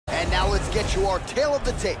now let's get you our tale of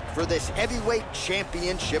the tape for this heavyweight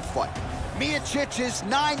championship fight. Miocic is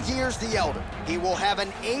 9 years the elder. He will have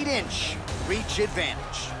an 8-inch reach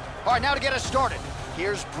advantage. All right, now to get us started,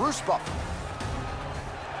 here's Bruce Buffer.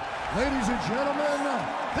 Ladies and gentlemen,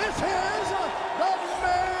 this is the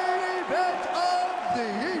main event of the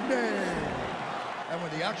evening. And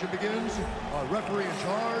when the action begins, our referee in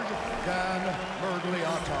charge, Dan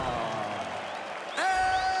Mergliata.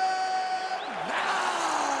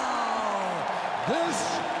 This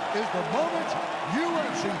is the moment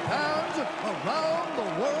UFC fans around the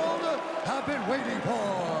world have been waiting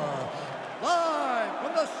for. Live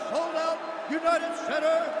from the sold-out United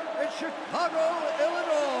Center in Chicago,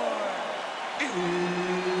 Illinois. It's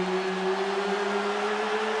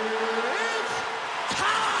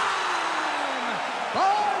time! 5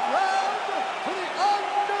 rounds for the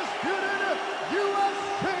undisputed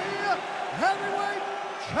UFC Heavyweight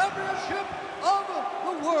Championship of the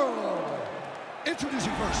world.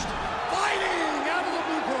 Introducing first, fighting out of the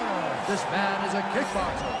blue corner. This man is a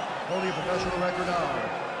kickboxer, holding a professional record of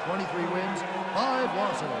 23 wins, 5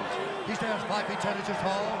 losses. He stands 5 feet 10 inches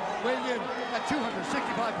tall, weighing in at 265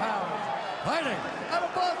 pounds. Fighting out of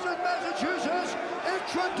Boston, Massachusetts,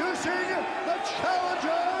 introducing the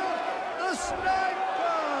challenger, the Sniper.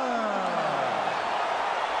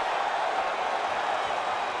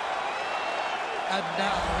 And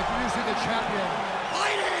now, introducing the champion,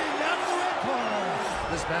 fighting out of the red corner.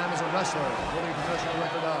 This man is a wrestler, holding a professional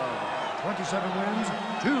record of 27 wins,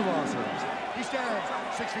 2 losses. He stands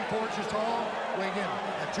 6 feet 4 inches tall, weighing in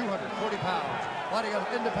at 240 pounds. Fighting out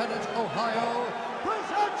of Independence, Ohio,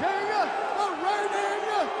 presenting the reigning,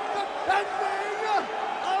 defending,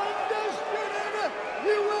 undisputed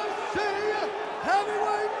UFC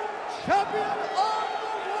heavyweight champion of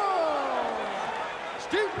the world,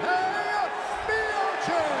 Superfight.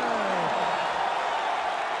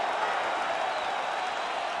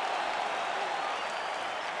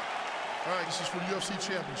 All right, this is for the UFC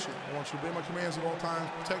Championship. I want you to obey my commands at all times,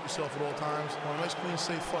 protect yourself at all times. I want a nice, clean,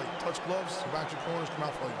 safe fight. Touch gloves, back your corners, come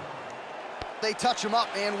out fighting. They touch him up,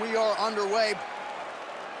 and we are underway.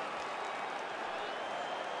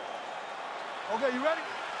 Okay, you ready?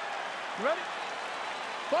 You ready?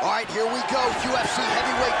 All right, here we go. UFC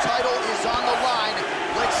heavyweight title is on the line.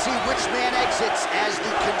 Let's see which man exits as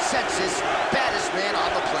the consensus baddest man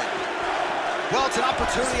on the planet. Well, it's an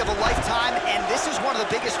opportunity of a lifetime, and this is one of the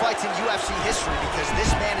biggest fights in UFC history because this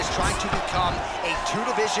man is trying to become a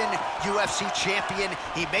 2-division UFC champion.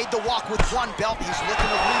 He made the walk with 1 belt. He's looking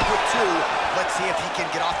to lead with 2. Let's see if he can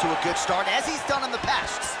get off to a good start, as he's done in the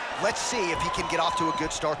past. Let's see if he can get off to a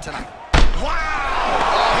good start tonight. Wow!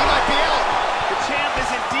 Oh, he might be out. The champ is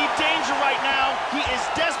in deep danger right now. He is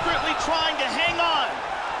desperately trying to hang on.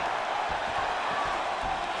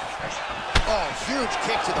 Oh, huge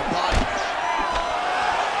kick to the body.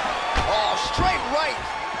 Oh, straight right.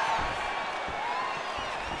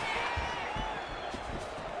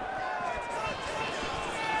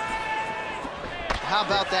 How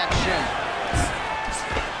about that shin?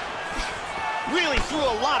 Really threw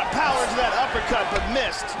a lot of power into that uppercut, but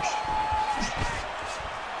missed.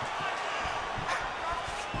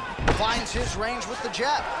 Finds his range with the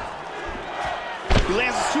jab. He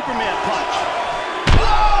lands a Superman punch.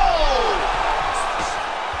 Whoa!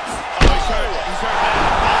 Oh, he's hurt. He's hurt now.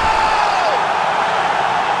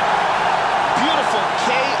 Beautiful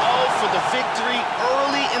KO for the victory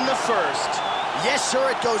early in the first. Yes, sir,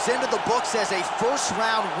 it goes into the books as a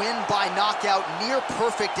first-round win by knockout,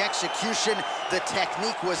 near-perfect execution. The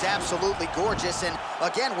technique was absolutely gorgeous, and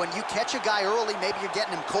again, when you catch a guy early, maybe you're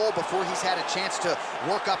getting him cold before he's had a chance to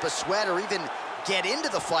work up a sweat or even get into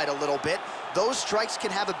the fight a little bit. Those strikes can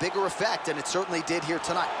have a bigger effect, and it certainly did here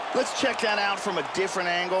tonight. Let's check that out from a different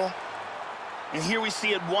angle. And here we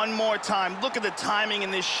see it one more time. Look at the timing in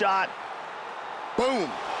this shot. Boom.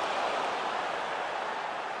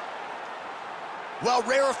 Well,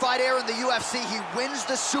 rarefied air in the UFC, he wins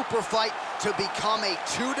the super fight to become a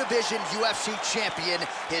 2-division UFC champion.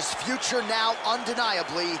 His future now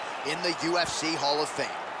undeniably in the UFC Hall of Fame.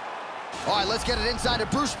 All right, let's get it inside to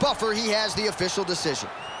Bruce Buffer. He has the official decision.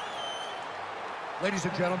 Ladies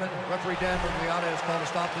and gentlemen, referee Dan Mergliata has called a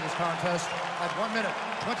stop to this contest at 1 minute,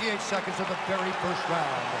 28 seconds of the very first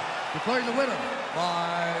round. Declaring the winner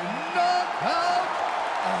by knockout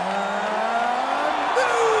and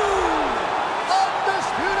new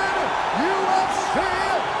undisputed UFC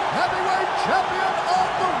heavyweight champion of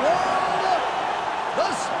the world, the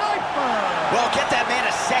Sniper. Well, get that man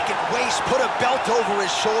a second waist, put a belt over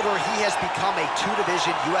his shoulder. He has become a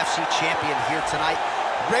 2-division UFC champion here tonight.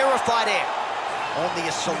 Rarefied air. Only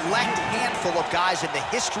a select handful of guys in the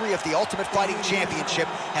history of the Ultimate Fighting Championship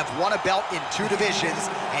have won a belt in 2 divisions,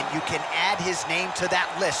 and you can add his name to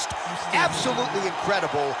that list. Absolutely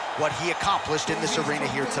incredible what he accomplished in this arena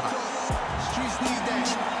here tonight. Streets need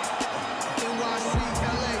that. NYC.